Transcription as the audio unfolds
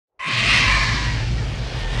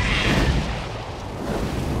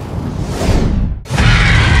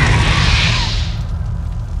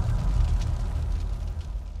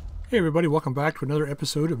Hey everybody, welcome back to another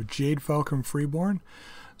episode of Jade Falcon Freeborn.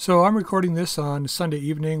 So I'm recording this on Sunday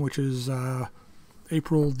evening, which is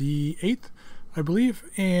April the 8th, I believe,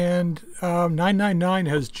 and 999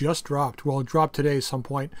 has just dropped. Well, it dropped today at some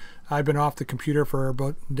point. I've been off the computer for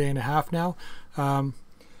about a day and a half now,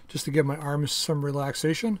 just to give my arms some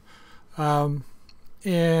relaxation. And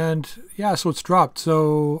yeah, so it's dropped.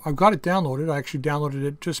 So I've got it downloaded. I actually downloaded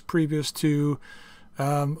it just previous to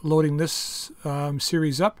loading this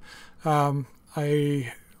series up.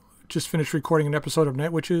 I just finished recording an episode of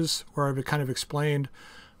Night Witches where I've kind of explained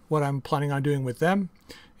what I'm planning on doing with them.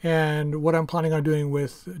 And what I'm planning on doing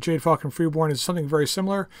with Jade Falcon Freeborn is something very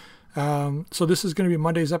similar. So this is going to be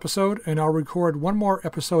Monday's episode, and I'll record one more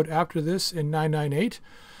episode after this in 998.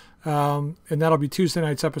 And that'll be Tuesday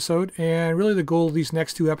night's episode. And really the goal of these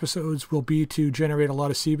next two episodes will be to generate a lot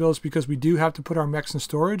of C-bills, because we do have to put our mechs in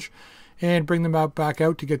storage and bring them back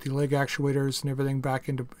out to get the leg actuators and everything back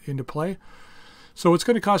into play. So it's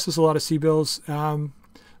going to cost us a lot of C-bills.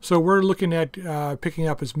 So we're looking at picking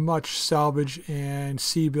up as much salvage and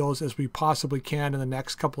C-bills as we possibly can in the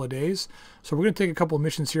next couple of days. So we're going to take a couple of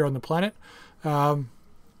missions here on the planet. Not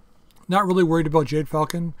really worried about Jade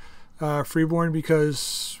Falcon Freeborn,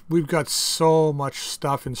 because we've got so much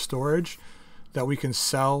stuff in storage that we can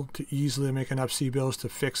sell to easily make enough C-bills to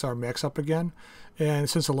fix our mechs up again. And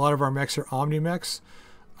since a lot of our mechs are Omni mechs,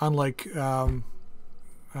 unlike Night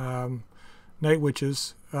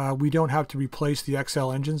Witches, we don't have to replace the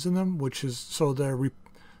XL engines in them, which is so the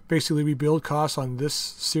basically rebuild costs on this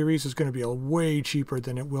series is going to be way cheaper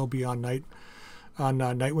than it will be on Night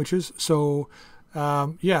Witches. So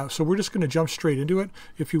yeah, so we're just going to jump straight into it.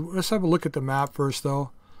 Let's have a look at the map first,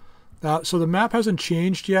 though. So the map hasn't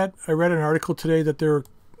changed yet. I read an article today that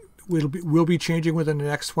will be changing within the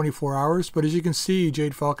next 24 hours. But as you can see,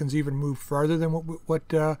 Jade Falcon's even moved farther than what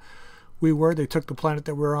we were. They took the planet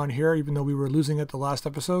that we're on here, even though we were losing it the last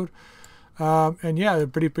episode. And yeah,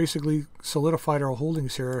 they basically solidified our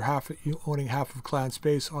holdings here, owning half of clan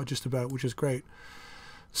space, just about, which is great.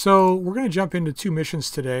 So we're going to jump into two missions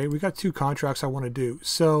today. We got two contracts I want to do.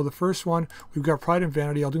 So the first one, we've got Pride and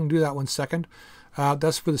Vanity. I'll do that one second.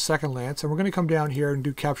 That's for the second Lance. And we're going to come down here and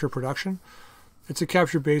do capture production. It's a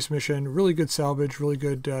capture base mission, really good salvage, really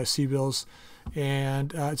good C-bills.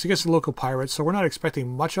 And it's against the local pirates. So we're not expecting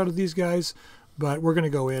much out of these guys, but we're going to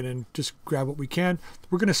go in and just grab what we can.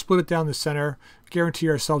 We're going to split it down the center, guarantee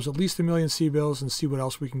ourselves at least 1 million C-bills, and see what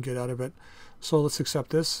else we can get out of it. So let's accept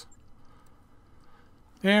this.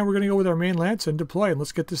 And we're going to go with our main Lance and deploy, and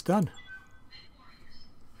let's get this done.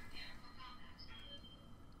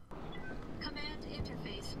 Command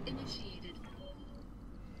interface initiated.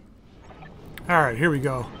 All right, here we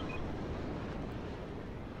go.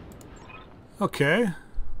 Okay.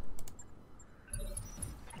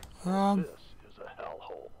 This is a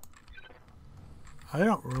hellhole. I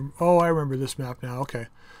don't remember. Oh, I remember this map now. Okay.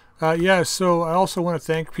 Yeah, so I also want to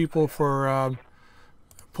thank people for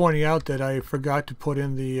pointing out that I forgot to put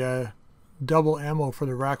in the double ammo for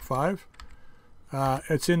the Rack 5.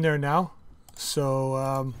 It's in there now.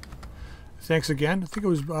 So thanks again. I think it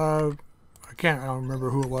was, I don't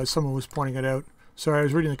remember who it was. Someone was pointing it out. Sorry, I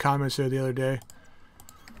was reading the comments there the other day.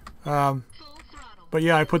 But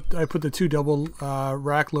yeah, I put the two double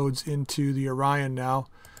rack loads into the Orion now,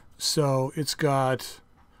 so it's got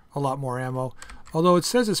a lot more ammo. Although it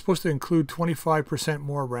says it's supposed to include 25%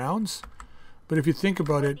 more rounds, but if you think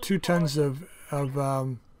about it, 2 tons of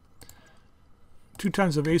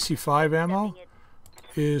AC5 ammo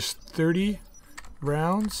is 30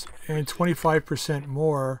 rounds, and 25%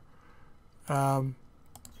 more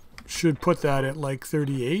should put that at like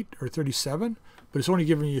 38 or 37. But it's only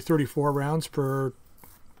giving you 34 rounds per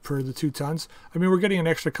the 2 tons. I mean, we're getting an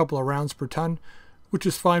extra couple of rounds per ton, which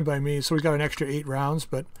is fine by me. So we got an extra 8 rounds,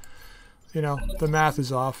 but you know, the math is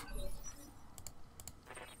off.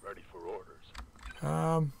 Ready for orders.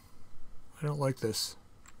 I don't like this.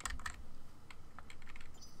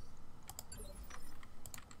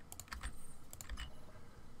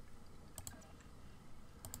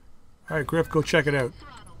 All right, Griff, go check it out.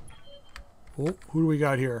 Oh, who do we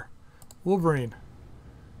got here? Wolverine.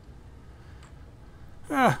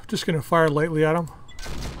 Just going to fire lightly at him.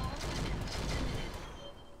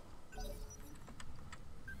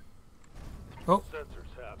 Oh.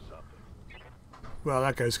 Sensors have something. Well,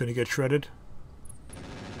 that guy's going to get shredded.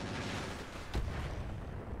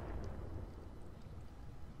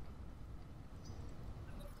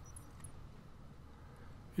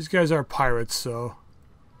 These guys are pirates, so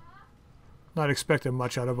not expecting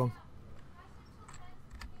much out of them.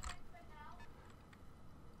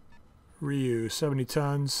 Ryu, 70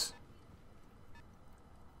 tons.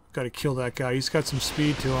 Got to kill that guy. He's got some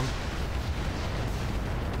speed to him.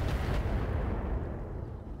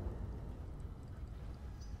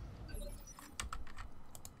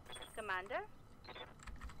 Commander?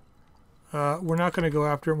 We're not going to go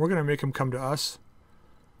after him. We're going to make him come to us.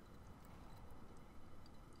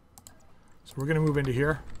 So we're going to move into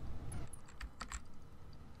here.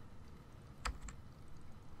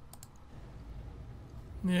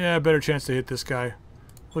 Yeah, better chance to hit this guy.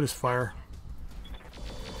 We'll just fire.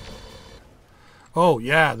 Oh,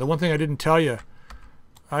 yeah, the one thing I didn't tell you.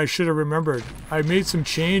 I should have remembered. I made some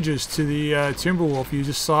changes to the Timberwolf. You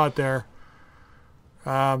just saw it there.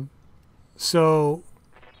 So...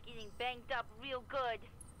 Getting banged up real good.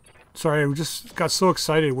 Sorry, I just got so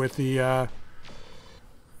excited with the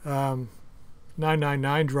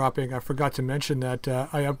 999 dropping. I forgot to mention that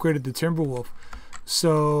I upgraded the Timberwolf.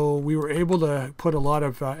 So we were able to put a lot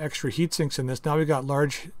of extra heat sinks in this. Now we got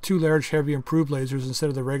two large heavy improved lasers instead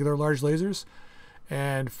of the regular large lasers,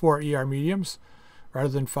 and 4 ER mediums rather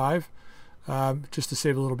than 5, just to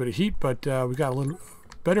save a little bit of heat. But we got a little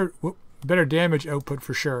better damage output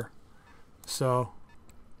for sure. So.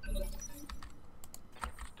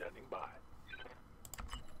 Standing by.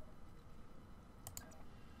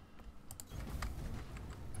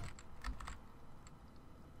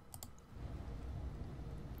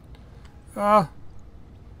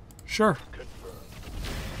 Sure. Confirmed.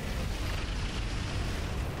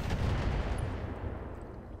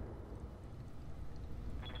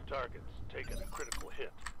 Targets taking a critical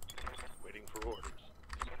hit. Waiting for orders.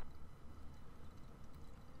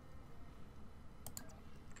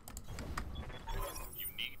 You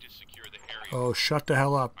need to secure the area. Oh, shut the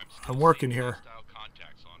hell up. I'm working here. Hostile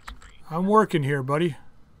contacts on screen. I'm working here, buddy.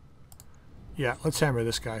 Yeah, let's hammer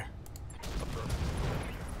this guy.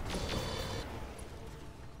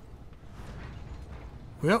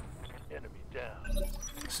 Well, Enemy down.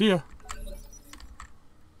 see ya.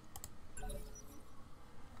 I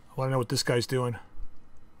want to know what this guy's doing.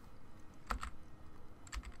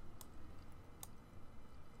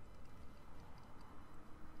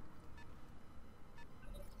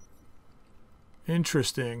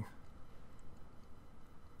 Interesting.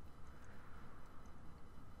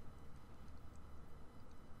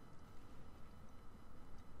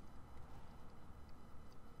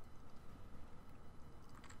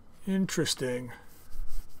 Interesting. I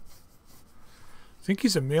think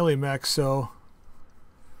he's a melee mech, so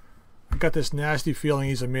I got this nasty feeling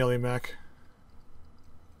he's a melee mech.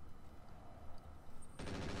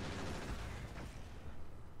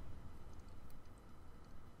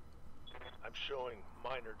 I'm showing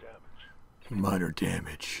minor damage. Minor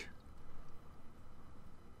damage.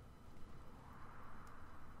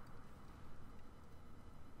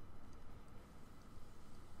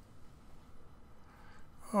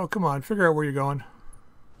 Oh, come on, figure out where you're going.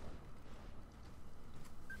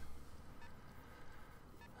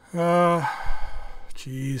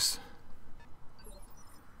 Jeez.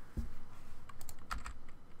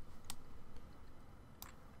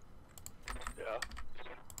 Yeah.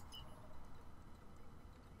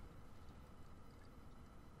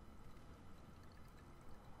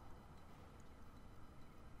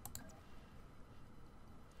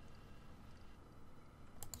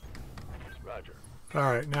 Roger. All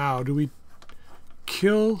right, now do we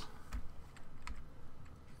kill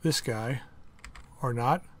this guy or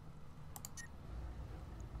not?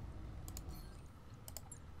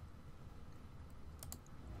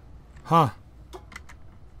 Huh.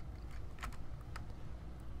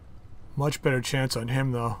 Much better chance on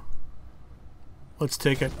him, though. Let's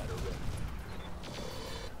take it.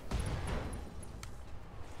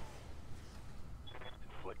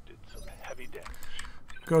 Inflicted some heavy damage.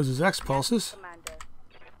 Goes his X pulses. Commander.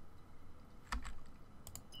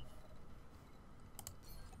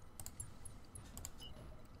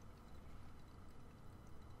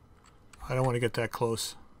 I don't want to get that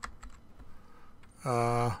close.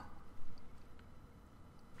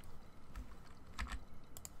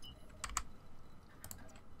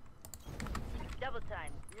 Double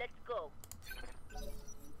time. Let's go.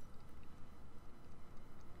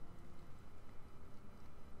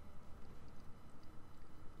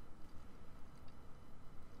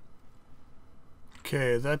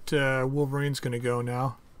 Okay, that Wolverine's going to go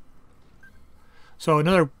now. So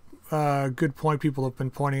another good point people have been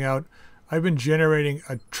pointing out, I've been generating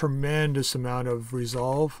a tremendous amount of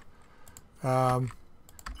resolve, and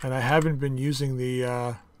I haven't been using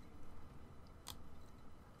the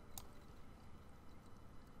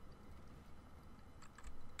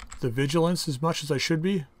vigilance as much as I should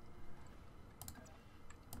be.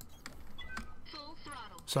 Full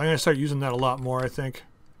throttle. So I'm going to start using that a lot more, I think.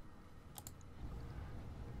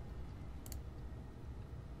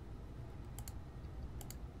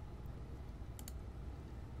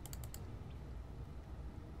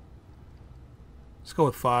 Let's go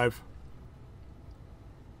with 5.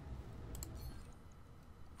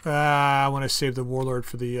 I want to save the Warlord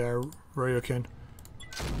for the Ryokan.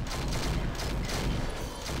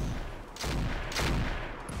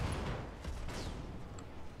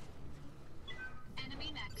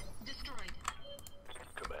 Enemy mech destroyed.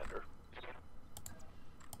 Commander.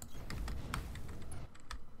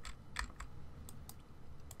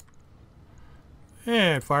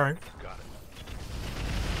 And firing. Got it.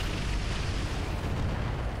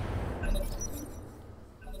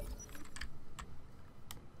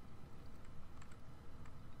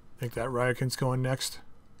 I think that Ryokan's going next.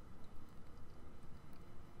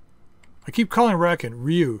 I keep calling Ryokan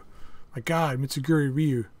Ryu. My God, Mitsuguri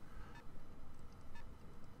Ryu.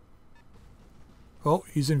 Oh,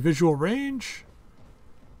 he's in visual range.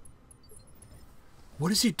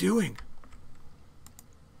 What is he doing?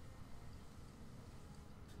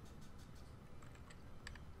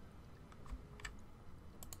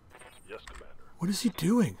 Yes, Commander. What is he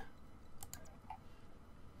doing?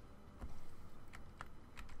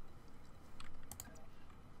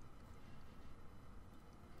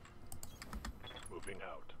 Moving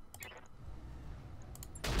out.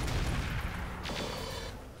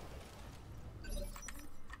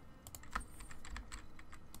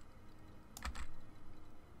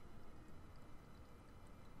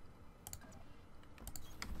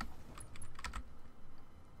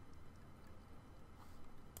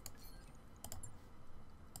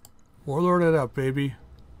 Warlord it up, baby.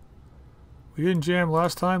 We didn't jam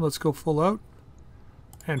last time. Let's go full out.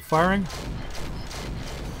 And firing.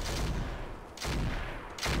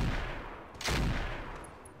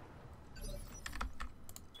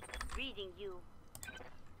 Reading you.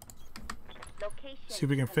 Location. See if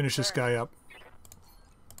we can finish this guy up.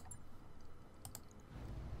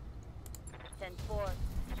 10-4.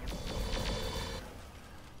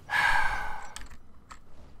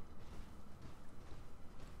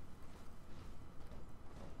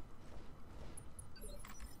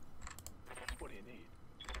 What do you need?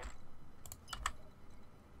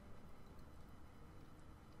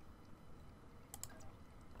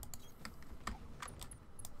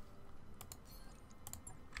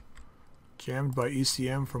 Jammed by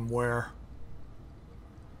ECM from where?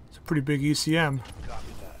 It's a pretty big ECM.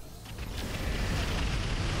 Copy that.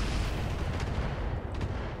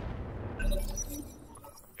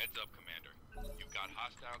 Heads up, Commander. You've got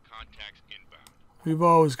hostile contacts inbound. We've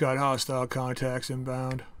always got hostile contacts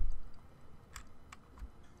inbound.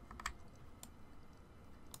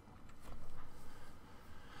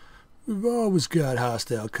 We've always got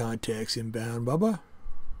hostile contacts inbound, Bubba.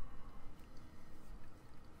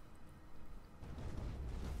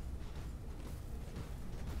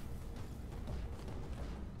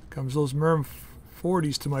 Comes those Merm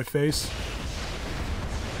 40s to my face.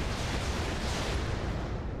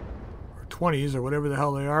 Or 20s, or whatever the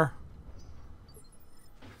hell they are.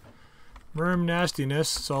 Merm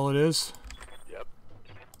nastiness, that's all it is. Yep.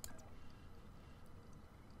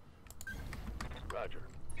 Roger.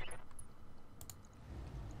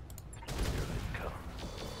 Here they come.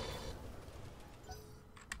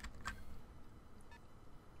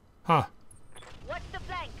 Huh. What's the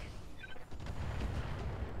flank?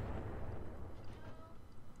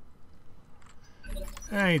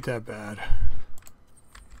 Ain't that bad.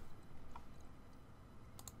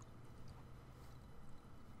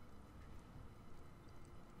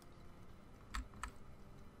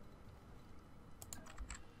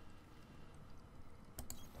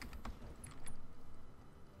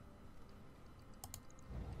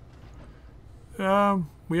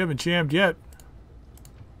 We haven't jammed yet.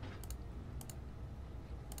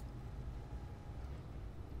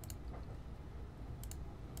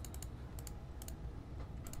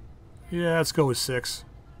 Yeah, let's go with 6.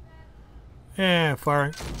 And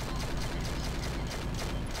firing.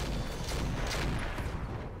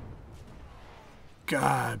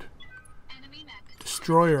 God. Enemy mech.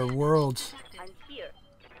 Destroyer of worlds. I'm here.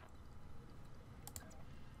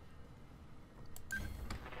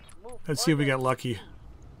 Move Let's see if we order. get lucky.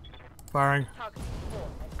 Firing. Target 4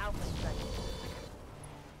 at Alpha Study.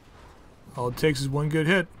 All it takes is one good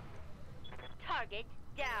hit. Target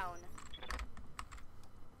down.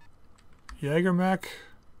 Jaegermech,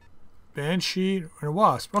 Banshee, and a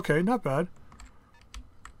Wasp. Okay, not bad.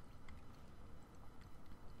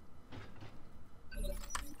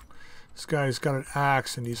 This guy's got an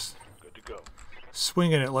axe and he's Good to go.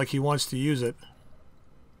 swinging it like he wants to use it.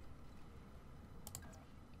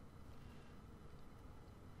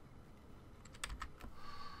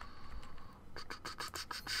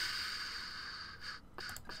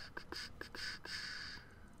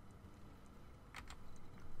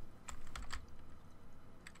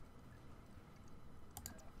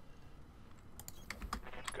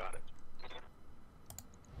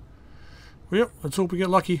 Well, yep, let's hope we get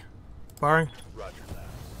lucky. Firing. Roger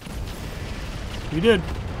that. We did.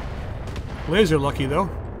 Laser lucky, though.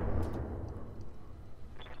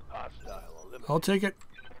 Hostile eliminated. I'll take it.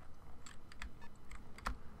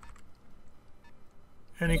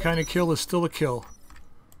 Any kind of kill is still a kill.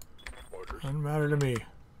 Orders. Doesn't matter to me.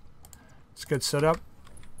 Let's get set up.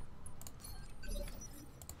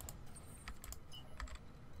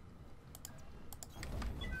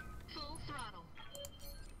 Full throttle.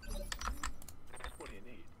 What do you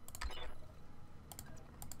need?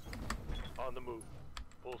 On the move.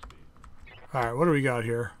 Full speed. Alright, what do we got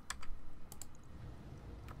here?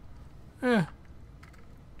 Let's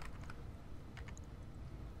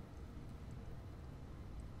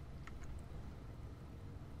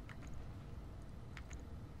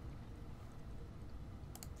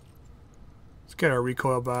get our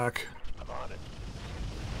recoil back. I'm on it.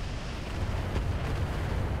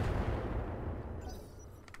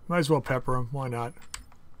 Might as well pepper him. Why not?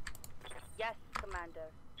 Yes,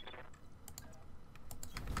 Commander.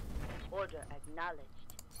 Order acknowledged.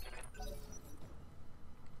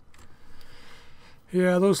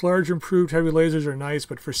 Yeah, those large improved heavy lasers are nice,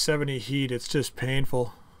 but for 70 heat, it's just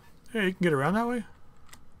painful. Hey, you can get around that way?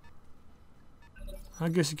 I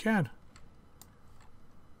guess you can.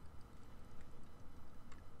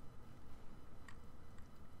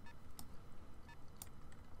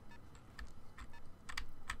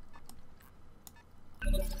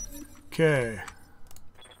 Okay.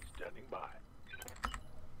 Standing by.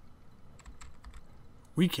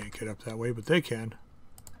 We can't get up that way, but they can.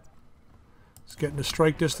 Let's get into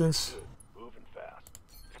strike distance. Good. Moving fast.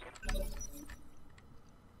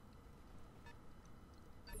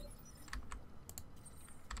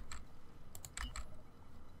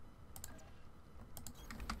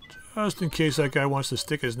 Just in case that guy wants to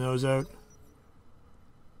stick his nose out.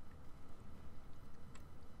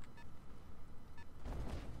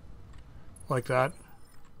 Like that.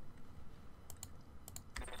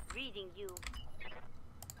 Reading you.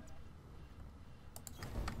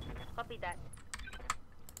 Copy that.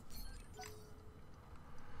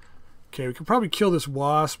 Okay, we can probably kill this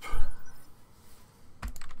wasp.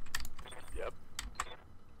 Yep.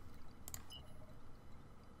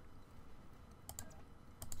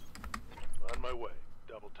 On my way.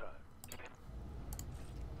 Double time.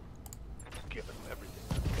 Giving him everything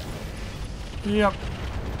I've got. Yep.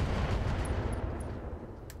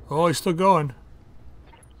 Oh, he's still going.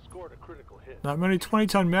 Scored a critical hit. Not many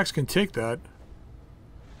 20-ton mechs can take that.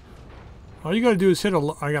 All you gotta do is hit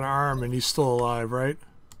I got an arm and he's still alive, right?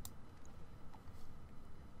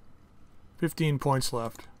 15 points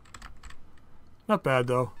left. Not bad,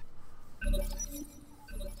 though.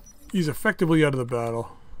 He's effectively out of the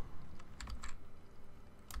battle.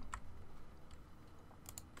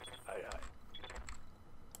 Aye, aye.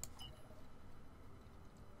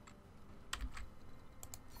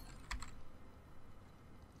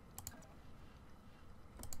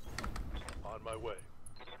 On my way.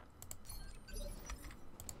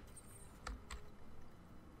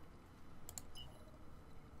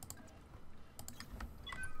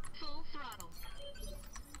 Full throttle.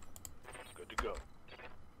 Good to go.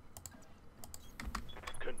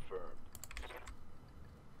 Confirmed.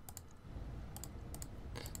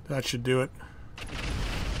 That should do it.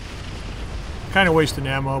 Kind of wasting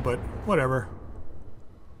ammo, but whatever.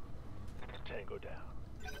 Tango down.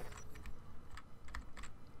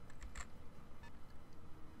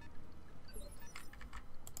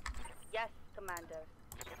 Yes, Commander.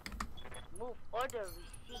 Move order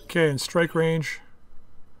received. Okay, in strike range.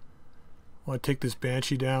 I want to take this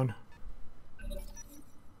Banshee down.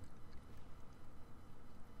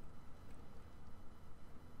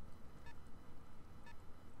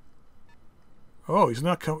 Oh, he's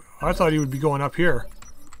not coming. I thought he would be going up here.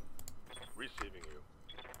 Receiving you.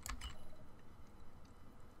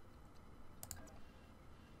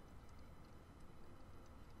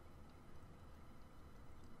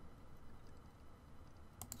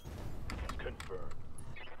 Confirmed.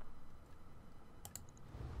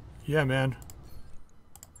 Yeah, man.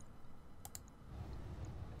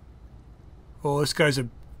 Oh, this guy's a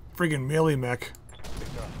friggin' melee mech.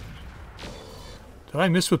 Did I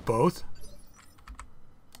miss with both?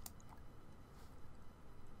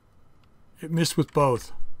 It missed with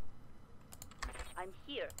both. I'm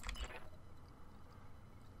here.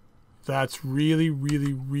 That's really,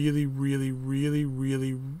 really, really, really, really,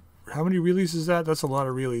 really... How many reelies is that? That's a lot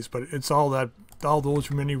of reelies, but it's all those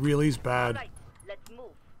many reelies bad. Right, let's move.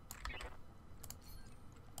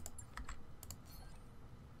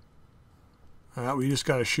 We just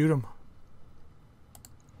gotta shoot him.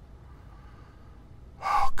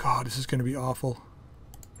 Oh god, this is gonna be awful.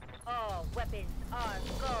 Oh, weapons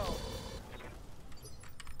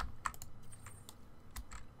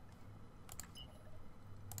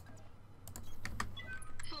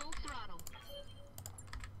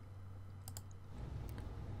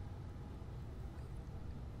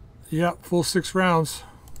Yep, full 6 rounds.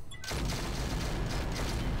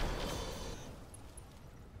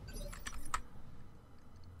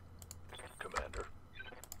 Commander.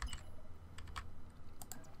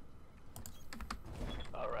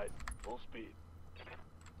 All right, full speed.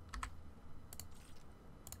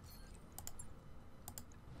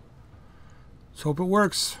 Let's hope it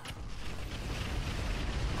works.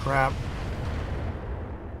 Crap.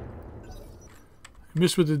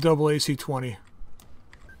 Missed with the double AC-20.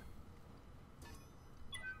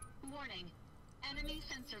 Warning. Enemy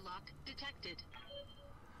sensor lock detected.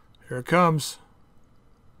 Here it comes.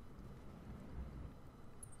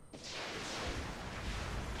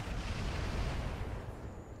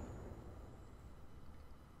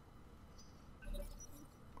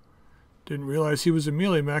 Didn't realize he was a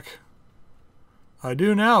melee mech. I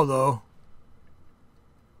do now, though.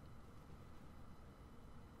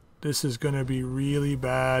 This is going to be really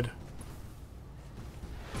bad.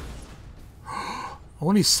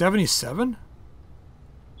 Only 77?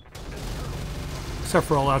 Except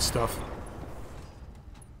for all that stuff.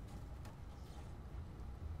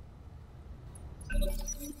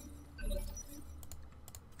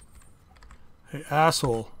 Hey,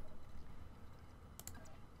 asshole.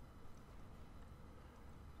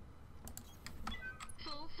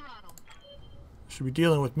 Full throttle. Should be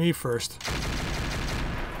dealing with me first.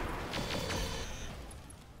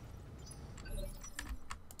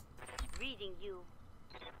 Reading you.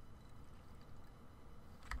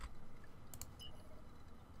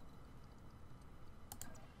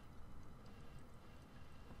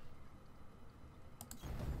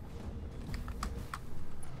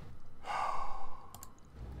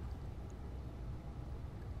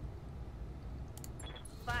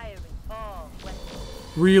 Firing all weapons.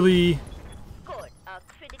 Really? Scored a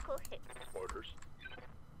critical hit. Orders.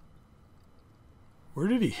 Where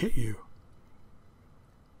did he hit you?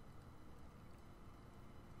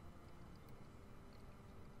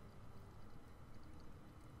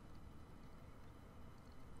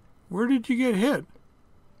 Where did you get hit?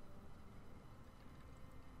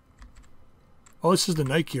 Oh, this is the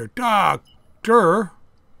night gear. Doctor!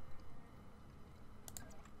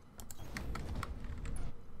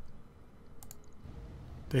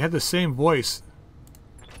 They had the same voice.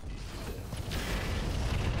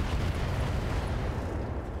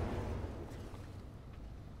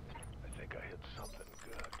 I think I hit something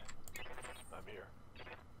good. I'm here.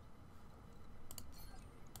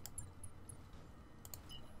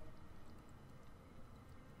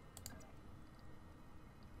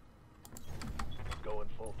 Going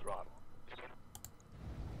full throttle.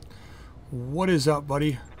 What is up,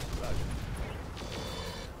 buddy? Roger.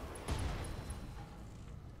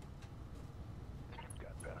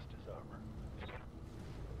 Got past his armor.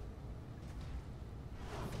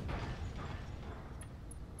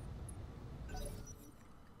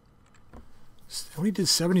 Only did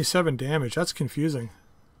 77 damage. That's confusing.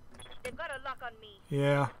 They've got a lock on me.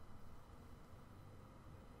 Yeah.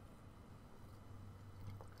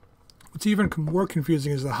 What's even more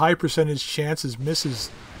confusing is the high percentage chances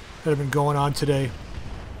misses that have been going on today.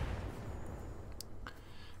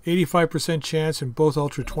 85% chance and both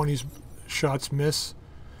Ultra 20s shots miss.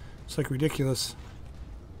 It's like ridiculous.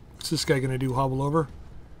 What's this guy going to do? Hobble over?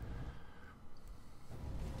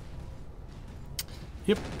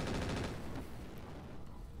 Yep.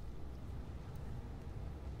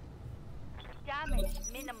 Damage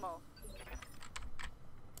minimal.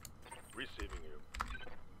 Receiving you.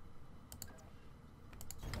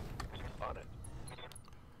 On it.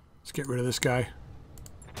 Let's get rid of this guy.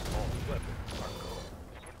 All weapons are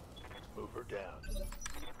go. Move her down.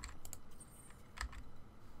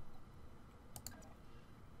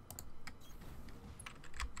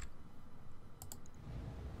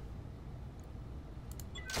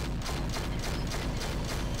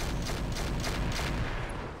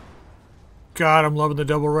 God, I'm loving the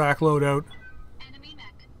double rack loadout. Enemy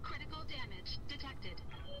mech. Critical damage detected.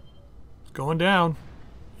 It's going down.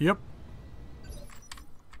 Yep.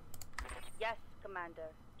 Yes,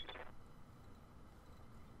 Commander.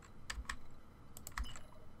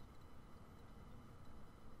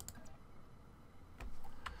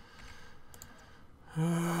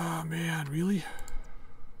 Oh, man, really?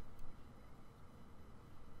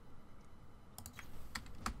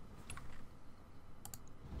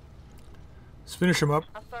 Let's finish him up.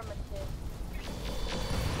 Affirmative.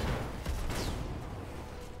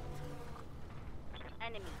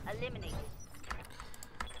 Enemy eliminated.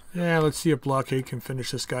 Yeah, let's see if Blockade can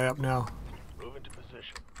finish this guy up now. Move into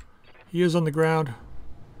position. He is on the ground.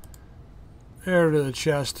 Arrow to the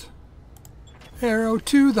chest. Arrow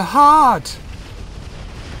to the heart!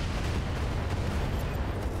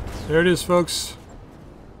 There it is, folks.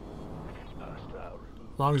 Hostile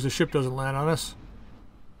removed. As long as the ship doesn't land on us.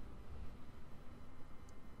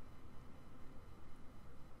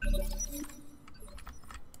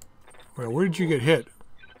 Well, where did you get hit?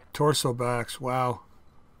 Torso backs. Wow.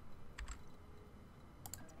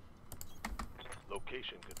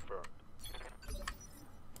 Location confirmed.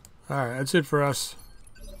 Alright, that's it for us.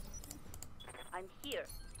 I'm here.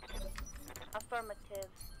 Affirmative.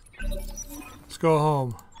 Let's go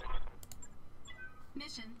home.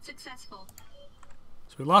 Mission successful.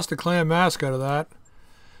 So we lost a clan mask out of that.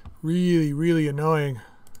 Really, really annoying.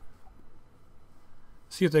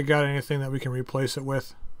 See if they got anything that we can replace it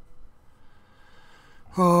with.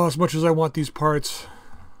 Oh, as much as I want these parts.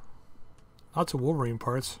 Lots of Wolverine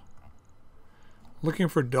parts. Looking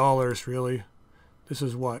for dollars, really. This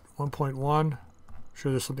is what? 1.1? I'm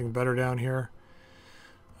sure there's something better down here.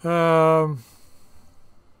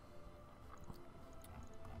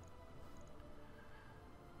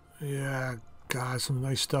 Yeah, God, some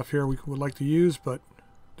nice stuff here we would like to use, but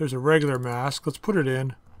there's a regular mask. Let's put it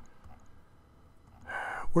in.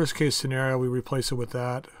 Worst case scenario, we replace it with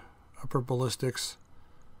that. Upper ballistics.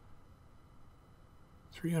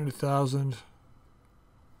 300,000.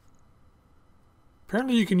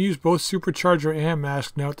 Apparently you can use both supercharger and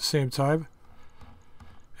mask now at the same time.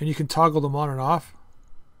 And you can toggle them on and off,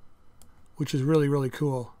 which is really, really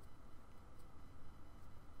cool.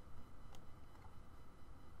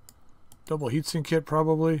 Double heatsink kit,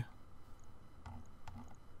 probably.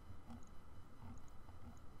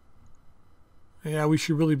 Yeah, we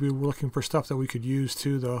should really be looking for stuff that we could use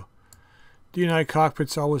too, though. D&I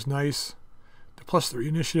cockpit's always nice. The +3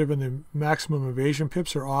 initiative and the maximum evasion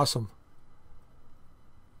pips are awesome.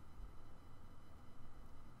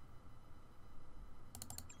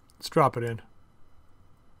 Let's drop it in.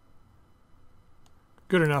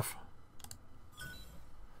 Good enough.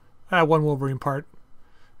 One Wolverine part.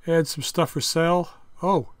 Add some stuff for sale.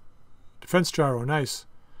 Oh, defense gyro, nice.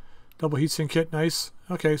 Double heatsink kit, nice.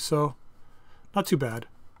 Okay, so not too bad.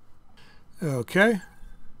 Okay.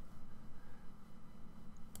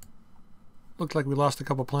 Looked like we lost a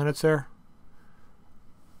couple planets there.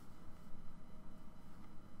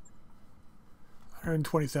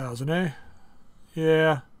 120,000, eh?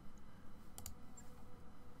 Yeah.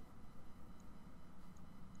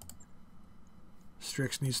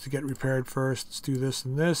 Strix needs to get repaired first. Let's do this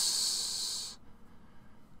and this.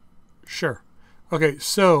 Sure. Okay,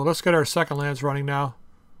 so let's get our second lance running now.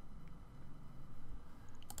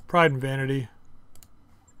 Pride and Vanity.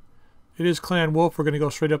 It is Clan Wolf. We're going to go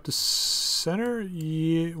straight up the center.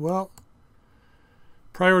 Yeah, well,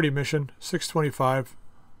 priority mission, 625.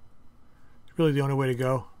 It's really the only way to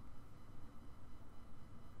go.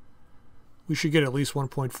 We should get at least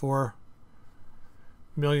 1.4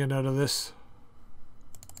 million out of this.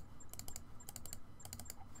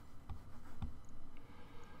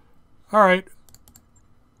 All right.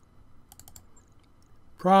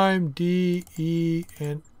 Prime, D, E,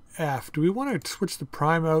 and F. Do we want to switch the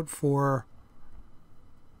prime out for...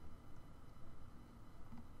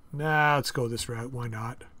 Nah, let's go this route. Why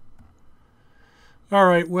not? All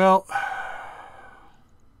right, well...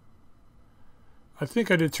 I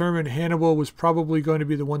think I determined Hannibal was probably going to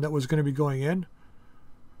be the one that was going to be going in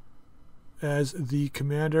as the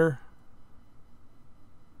commander.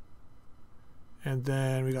 And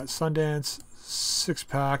then we got Sundance,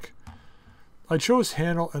 6-pack. I chose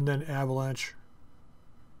Handle and then Avalanche.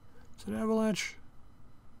 Is it Avalanche?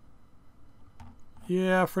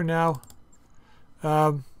 Yeah, for now.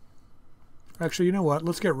 Actually, you know what?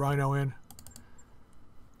 Let's get Rhino in.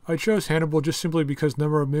 I chose Hannibal just simply because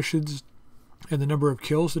number of missions and the number of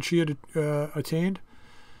kills that she had attained.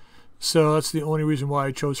 So that's the only reason why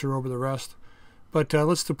I chose her over the rest. But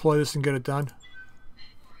let's deploy this and get it done.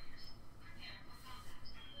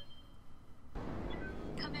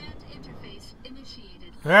 Command interface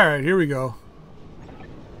initiated. Alright, here we go.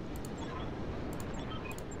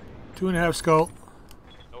 2.5 skull.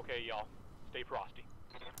 Okay, y'all. Stay frosty.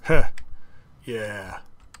 Heh. Yeah.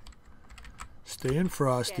 Staying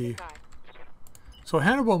frosty. So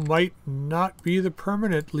Hannibal might not be the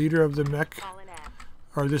permanent leader of the mech,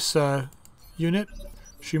 or this unit.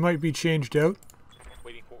 She might be changed out.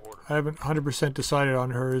 Waiting for order. I haven't 100% decided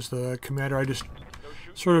on her as the commander. I just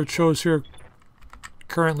sort of chose her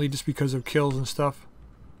currently just because of kills and stuff.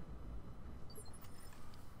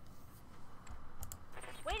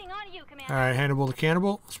 Waiting on you, Commander. Alright, Hannibal the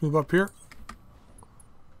Cannibal. Let's move up here.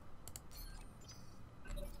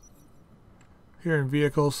 Here in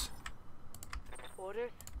vehicles.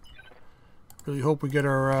 Orders. Really hope we get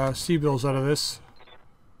our C-bills out of this.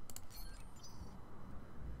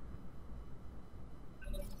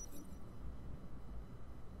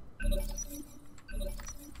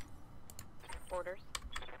 Orders.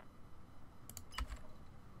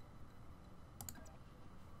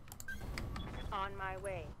 On my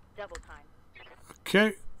way. Double time.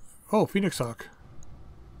 Okay. Oh, Phoenix Hawk.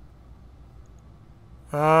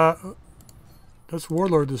 Let's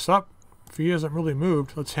Warlord this up. If he hasn't really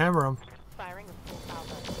moved, let's hammer him. Firing a full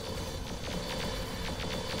alpha.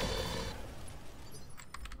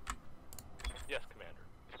 Yes, Commander.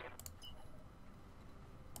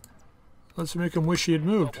 Let's make him wish he had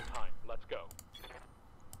moved. Double time. Let's go.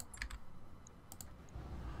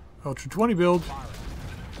 Ultra 20 build.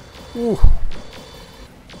 Ooh.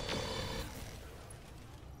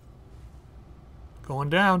 Going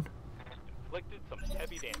down. Inflicted some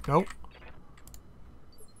heavy damage. Nope.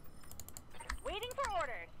 Waiting for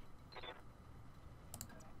orders.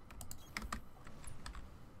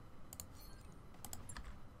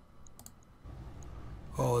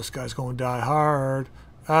 Oh, this guy's going to die hard.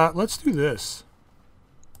 Let's do this.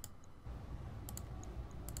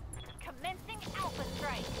 Commencing alpha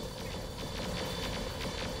strike.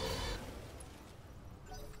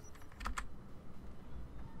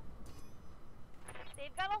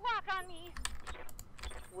 They've got a lock on me.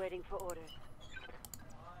 Waiting for orders.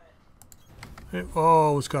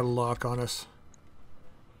 Oh, it's got a lock on us.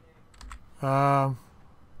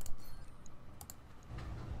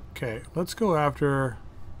 Okay, let's go after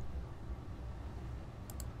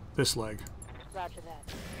this leg. Roger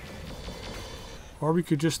that. Or we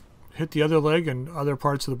could just hit the other leg and other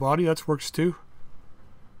parts of the body. That works too.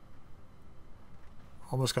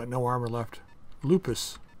 Almost got no armor left.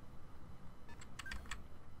 Lupus.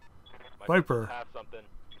 Viper. Have something.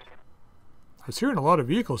 I was hearing a lot of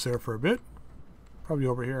vehicles there for a bit. Probably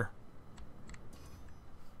over here.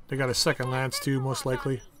 They got a second lance too, most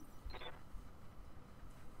likely.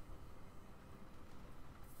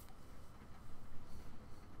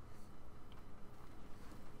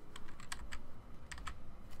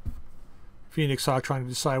 Phoenix Hawk trying to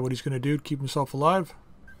decide what he's going to do to keep himself alive.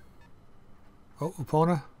 Oh,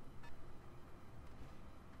 Epona.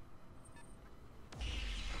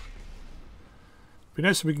 Be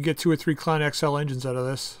nice if we could get 2 or 3 Clan XL engines out of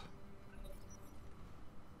this.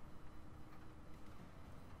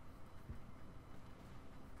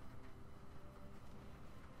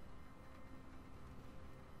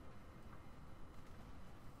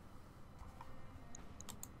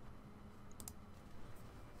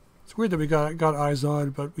 It's weird that we got eyes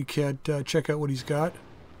on, but we can't check out what he's got.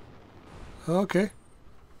 Okay.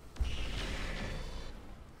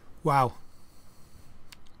 Wow.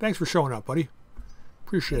 Thanks for showing up, buddy.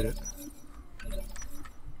 Appreciate it.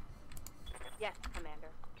 Yes, Commander.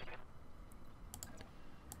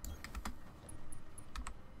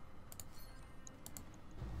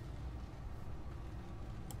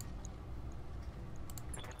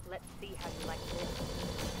 Let's see how you like this.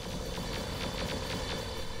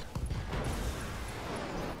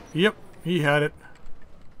 Yep, he had it.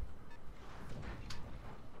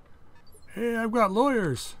 Hey, I've got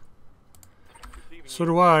lawyers. So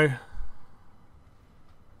do I.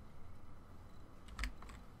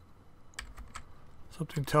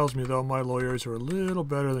 Something tells me, though, my lawyers are a little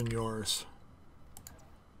better than yours.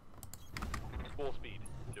 Full speed.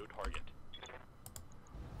 No target.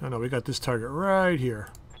 No, we got this target right here.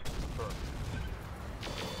 Confirmed.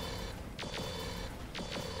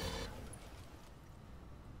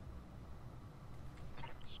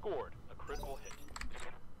 Scored a critical hit.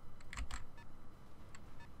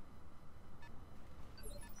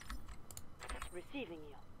 Receiving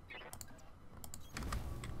you.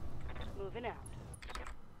 Moving out.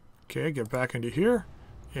 Okay, get back into here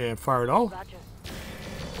and fire it all. Roger.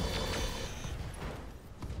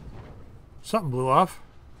 Something blew off.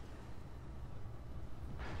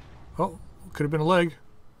 Oh, could have been a leg.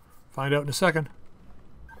 Find out in a second.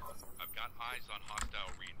 I've got eyes on hostile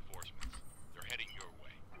reinforcements. They're heading your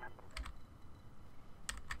way.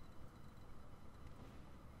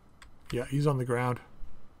 Yeah, he's on the ground.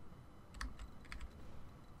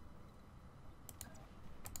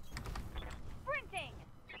 Sprinting.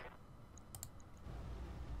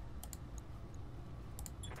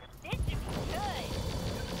 This should be good.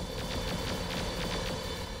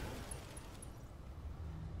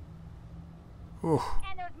 Ooh.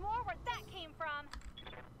 And there's more where that came from.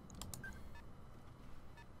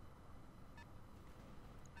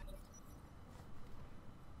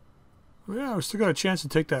 Yeah, we still got a chance to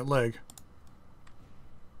take that leg.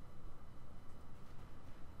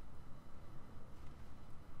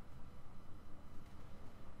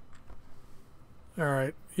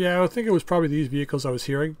 Alright. Yeah, I think it was probably these vehicles I was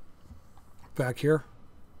hearing back here.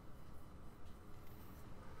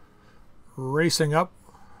 Racing up.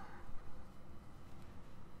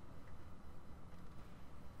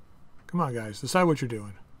 Come on, guys. Decide what you're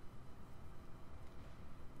doing.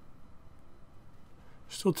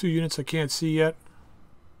 Still 2 units I can't see yet.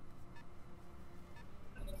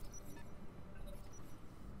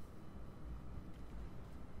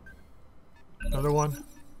 Another one.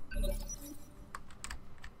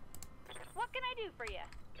 What can I do for you?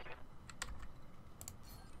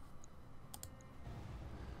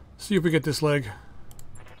 See if we get this leg.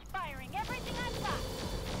 Firing everything I've got.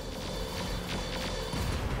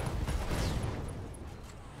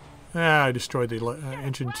 Ah, I destroyed the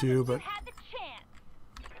engine too, but Had the chance.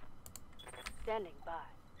 Standing by.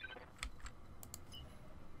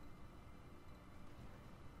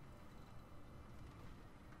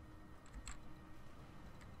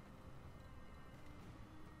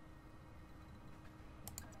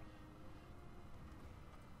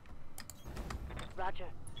 Roger.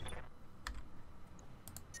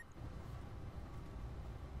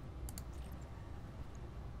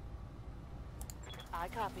 I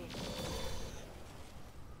copy.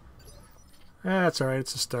 that's all right.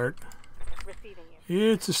 It's a start. Receiving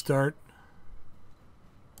you. It's a start.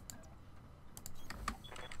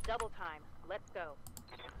 Double time. Let's go.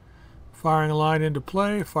 Firing a line into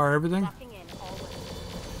play. Fire everything. Locking in always.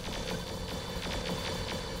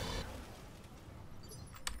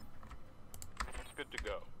 It's good to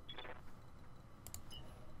go.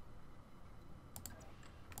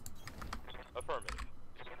 Affirmative.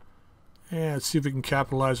 Yeah, let's see if we can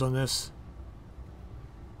capitalize on this.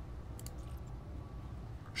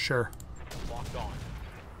 Sure. Locked on.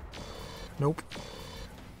 Nope.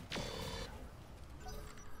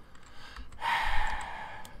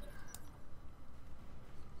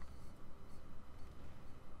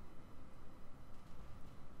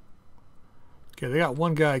 Okay, they got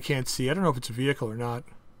one guy I can't see. I don't know if it's a vehicle or not.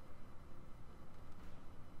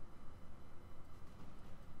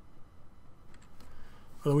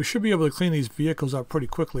 Although we should be able to clean these vehicles up pretty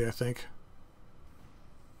quickly, I think.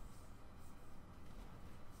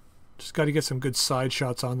 Just got to get some good side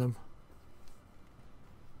shots on them.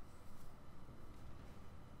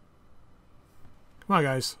 Come on,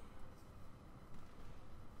 guys.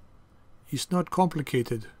 It's not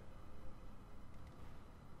complicated.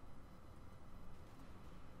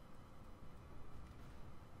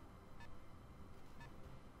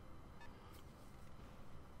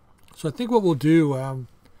 So I think what we'll do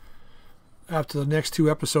after the next 2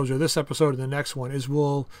 episodes, or this episode and the next one, is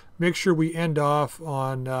we'll make sure we end off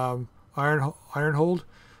on Ironhold,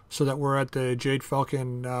 so that we're at the Jade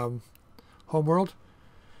Falcon homeworld,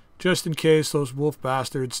 just in case those wolf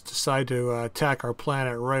bastards decide to attack our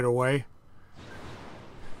planet right away.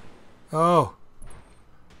 Oh,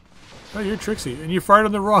 you're Trixie, and you fired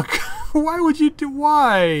on the wrong. Why would you do?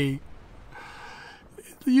 Why?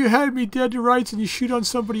 You had me dead to rights and you shoot on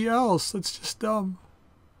somebody else. That's just dumb.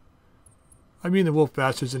 I mean the wolf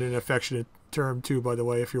bastards in an affectionate term too, by the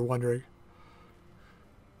way, if you're wondering.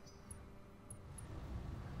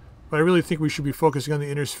 But I really think we should be focusing on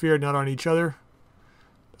the inner sphere, not on each other.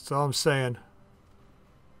 That's all I'm saying.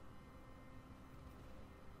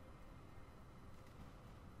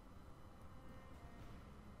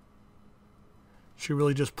 Should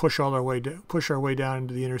really just push our way down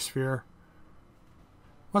into the inner sphere.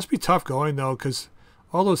 Must be tough going though, because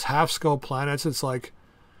all those half-skull planets, it's like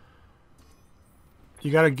you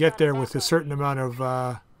got to get there with a certain amount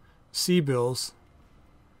of C-bills,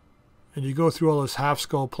 and you go through all those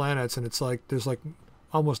half-skull planets, and it's like there's like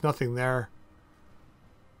almost nothing there.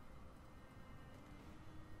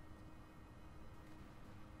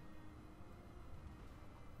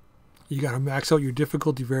 You got to max out your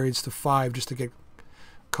difficulty variance to 5 just to get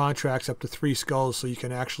contracts up to 3 skulls, so you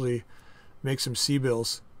can actually make some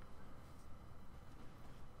C-bills.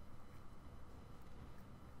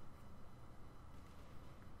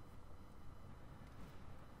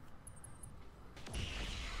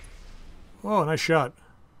 Oh, nice shot.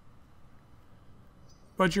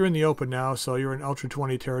 But you're in the open now, so you're in Ultra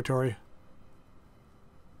 20 territory.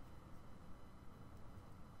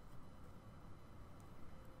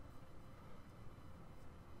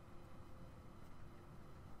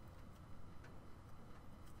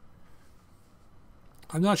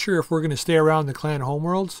 I'm not sure if we're going to stay around the clan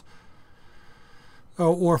homeworlds,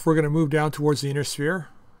 or if we're going to move down towards the inner sphere.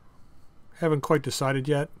 Haven't quite decided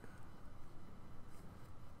yet.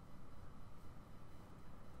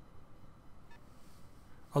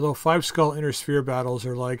 Although 5 skull inner sphere battles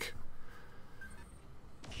are like,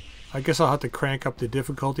 I guess I'll have to crank up the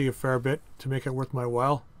difficulty a fair bit to make it worth my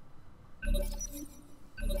while.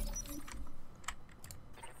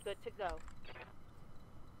 Good to go.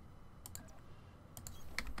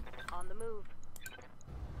 On the move.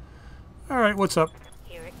 Alright, what's up?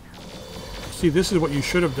 Here it comes. See, this is what you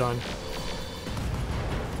should have done.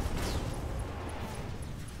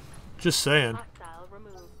 Just saying. Hostile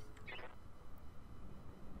removed.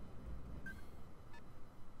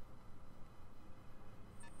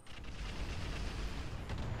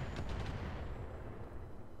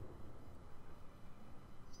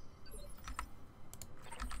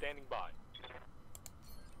 Standing by.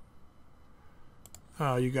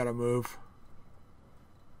 Oh, you gotta move.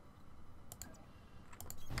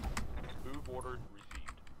 Move order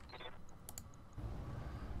received.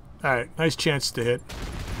 Alright, nice chance to hit.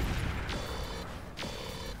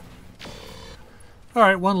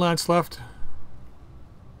 Alright, one lance left.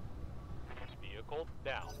 Vehicle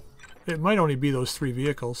down. It might only be those 3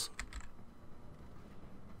 vehicles.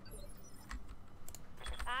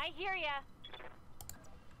 I hear ya.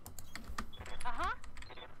 Uh-huh.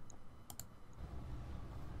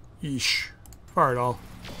 Yeesh. Fire it all.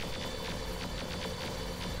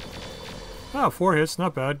 Oh, 4 hits,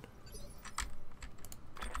 not bad.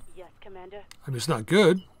 Yes, Commander. I mean, it's not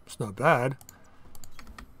good. It's not bad.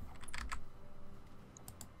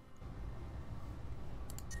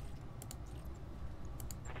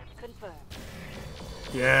 Confirmed.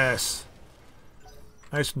 Yes.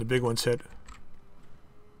 Nice when the big ones hit.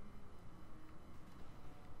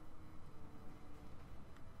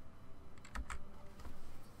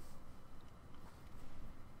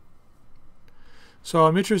 So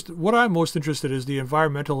I'm interested. What I'm most interested in is the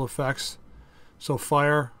environmental effects. So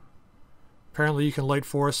fire. Apparently you can light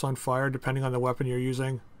forests on fire depending on the weapon you're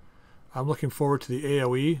using. I'm looking forward to the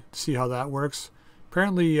AoE to see how that works.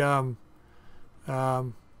 Apparently, not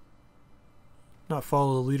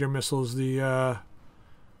follow the leader missiles. The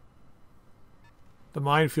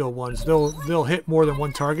minefield ones. They'll hit more than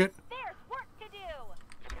one target. There's work to do.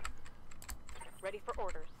 Ready for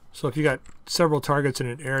orders. So if you got several targets in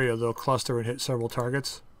an area, they'll cluster and hit several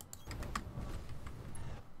targets.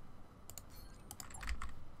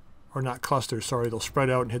 Or not cluster, sorry, they'll spread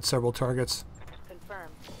out and hit several targets.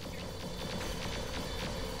 Confirmed.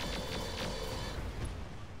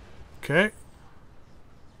 Okay.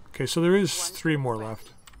 Okay, so there is 3 more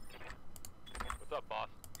left. What's up, boss?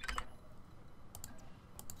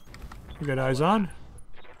 We got eyes on.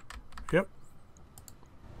 Yep.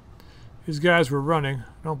 These guys were running.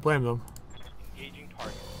 Don't blame them. Engaging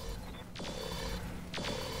target.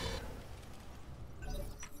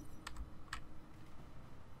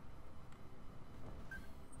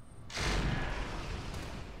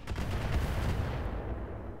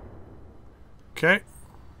 Okay.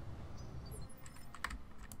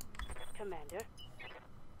 Commander.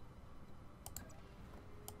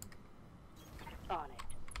 On it.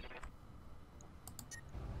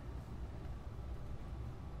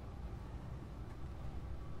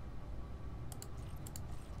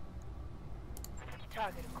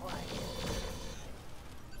 Target acquired.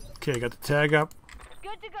 Okay, got the tag up.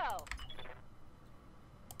 Good to go.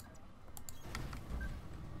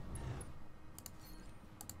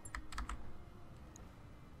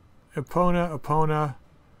 Epona,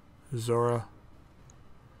 Zora.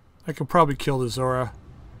 I can probably kill the Zora.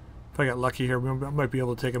 If I got lucky here, I might be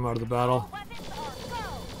able to take him out of the battle. Weapons are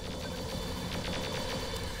go.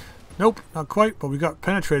 Nope, not quite, but we got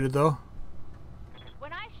penetrated though.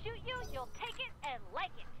 When I shoot you, you'll take it and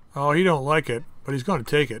like it. Oh, he don't like it, but he's going to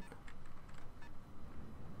take it.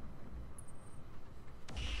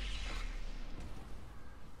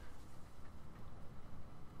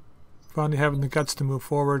 Finally having the guts to move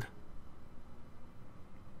forward.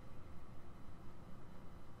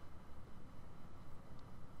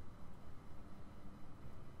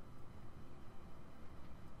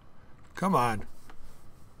 Come on.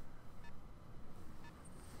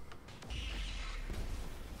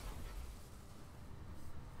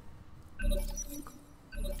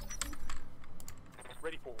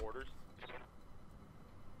 Ready for orders.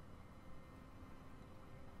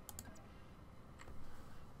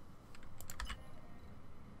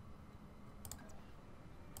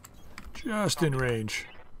 Just in range.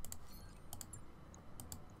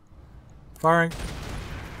 Firing.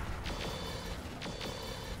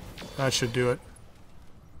 That should do it.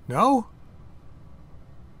 No?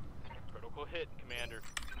 Critical hit, Commander.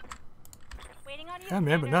 Waiting on you. Yeah,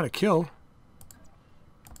 man, but Commander. not a kill.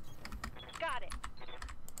 Got it.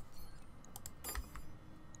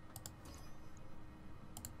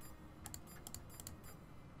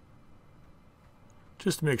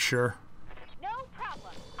 Just to make sure. No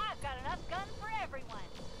problem. I've got enough gun for everyone.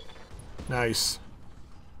 Nice.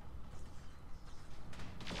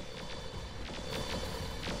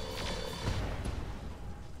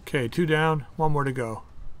 Okay, 2 down, 1 more to go.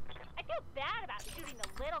 I feel bad about shooting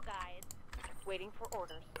the little guys. Waiting for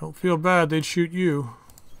orders. Don't feel bad, they'd shoot you.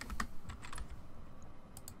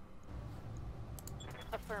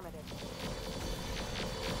 Affirmative.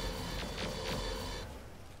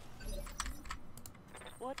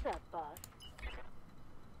 What's up, boss?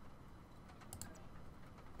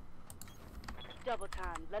 Double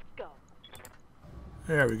time, let's go.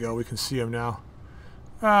 There we go, we can see him now.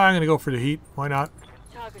 I'm gonna go for the heat, why not?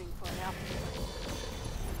 Targeting for now.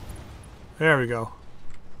 There we go.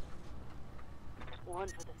 One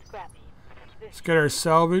for the scrap heap. Let's get our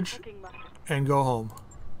salvage Cooking mustard. and go home.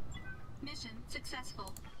 Mission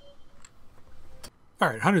successful.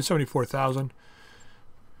 Alright, 174,000.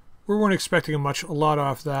 We weren't expecting a lot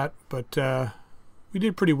off that, but we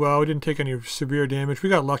did pretty well. We didn't take any severe damage. We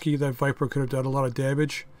got lucky. That Viper could have done a lot of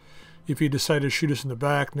damage if he decided to shoot us in the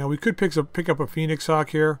back. Now, we could pick up a Phoenix Hawk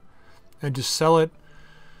here and just sell it.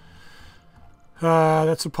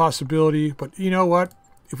 That's a possibility, but you know what?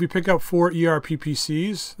 If we pick up 4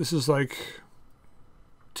 ERPPCs, this is like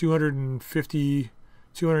 250,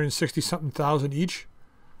 260 something thousand each.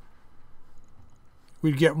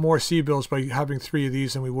 We'd get more C-bills by having 3 of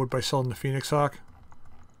these than we would by selling the Phoenix Hawk.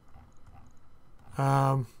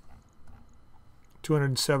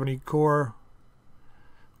 270 core.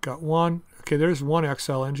 Got one. Okay, there's one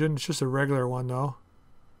XL engine. It's just a regular one though.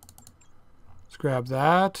 Let's grab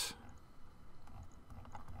that.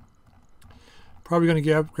 Probably going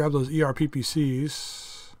to grab those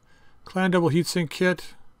ERPPCs. Clan double heatsink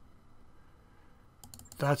kit.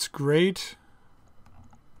 That's great.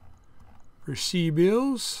 For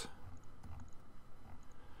C-bills.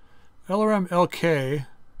 LRM LK.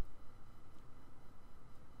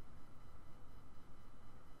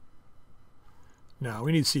 No,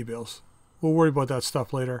 we need C-bills. We'll worry about that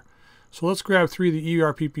stuff later. So let's grab 3 of the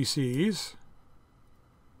ERPPCs.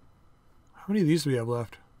 How many of these do we have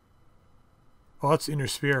left? Oh, that's inner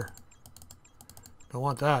sphere. Don't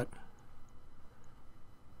want that.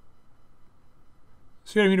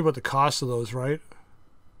 See what I mean about the cost of those, right?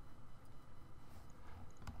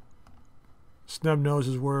 Snub nose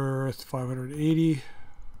is worth 580.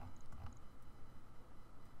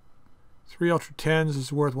 3 Ultra 10s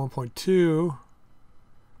is worth 1.2.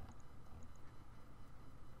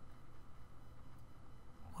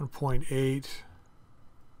 1.8.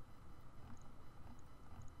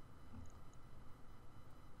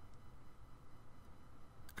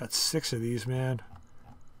 Got 6 of these, man.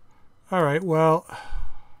 All right, well,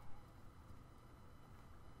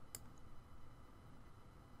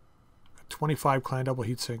 25 clan double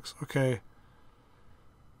heat sinks. Okay.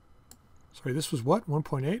 Sorry, this was what?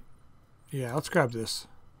 1.8? Yeah, let's grab this.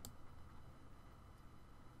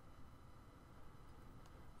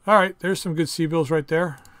 All right, there's some good C-bills right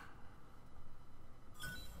there.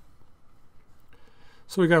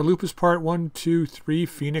 So we got a Lupus part, 1, 2, 3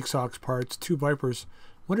 Phoenix Hawks parts, 2 Vipers.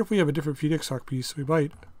 Wonder if we have a different Phoenix Hawk piece. We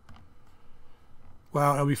might.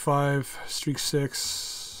 Wow, LB5, Streak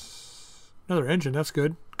 6. Another engine, that's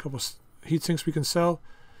good. A couple heat sinks we can sell.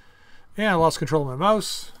 And I lost control of my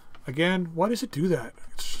mouse. Again, why does it do that?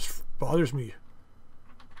 It just bothers me.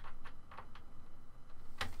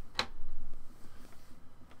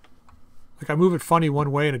 Like I move it funny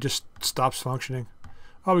one way and it just stops functioning.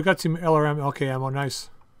 Oh, we got some LRM LK ammo, nice.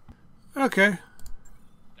 Okay.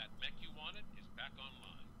 That mech you wanted is back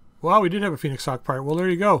online. Well, we did have a Phoenix Hawk part. Well, there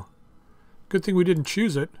you go. Good thing we didn't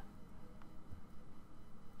choose it.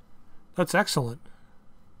 That's excellent.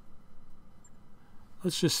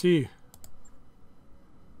 Let's just see.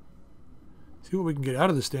 See what we can get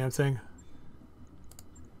out of this damn thing.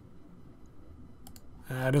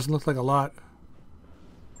 It doesn't look like a lot.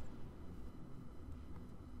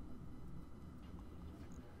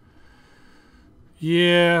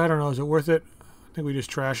 Yeah, I don't know. Is it worth it? I think we just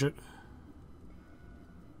trash it.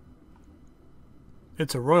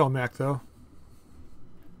 It's a Royal Mech, though.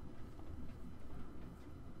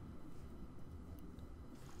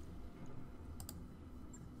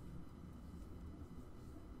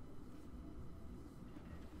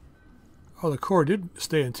 Oh, the core did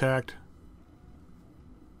stay intact.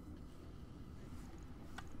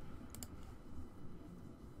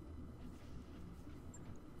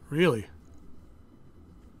 Really?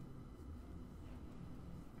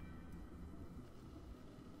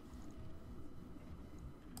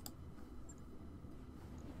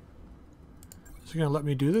 Is he going to let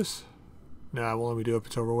me do this? Nah, it won't let me do it if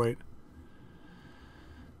it's overweight.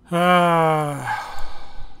 There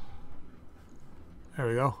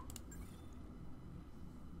we go.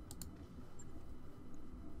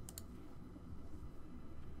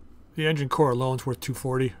 The engine core alone is worth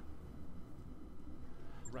 240.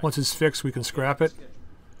 Once it's fixed, we can scrap it.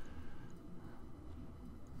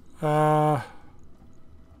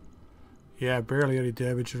 Yeah, barely any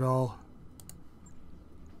damage at all.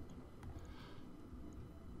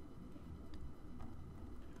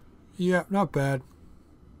 Yeah, not bad.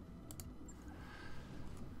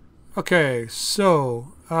 Okay,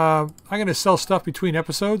 so I'm going to sell stuff between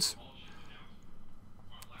episodes.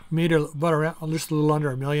 Made about around, just a little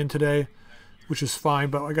under $1 million today, which is fine,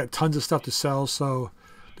 but I got tons of stuff to sell, so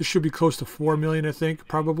this should be close to $4 million, I think,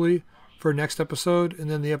 probably, for next episode. And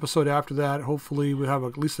then the episode after that, hopefully we'll have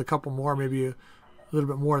at least a couple more, maybe a little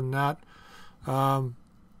bit more than that.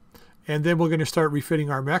 And then we're going to start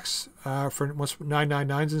refitting our mechs for once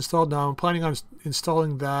 999's installed. Now I'm planning on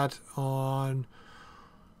installing that on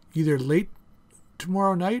either late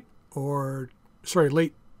tomorrow night or,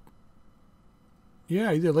 sorry,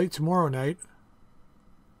 either late tomorrow night,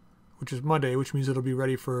 which is Monday, which means it'll be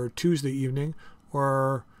ready for Tuesday evening,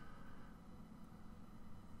 or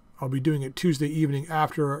I'll be doing it Tuesday evening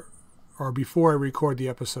after or before I record the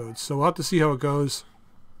episode. So we'll have to see how it goes.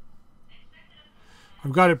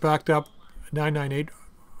 I've got it backed up, 998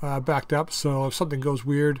 backed up, so if something goes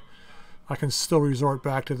weird, I can still resort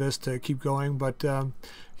back to this to keep going. But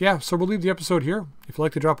yeah, so we'll leave the episode here. If you'd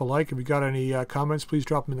like to drop a like, if you got any comments, please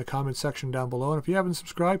drop them in the comment section down below. And if you haven't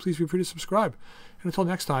subscribed, please feel free to subscribe. And until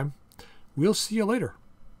next time, we'll see you later.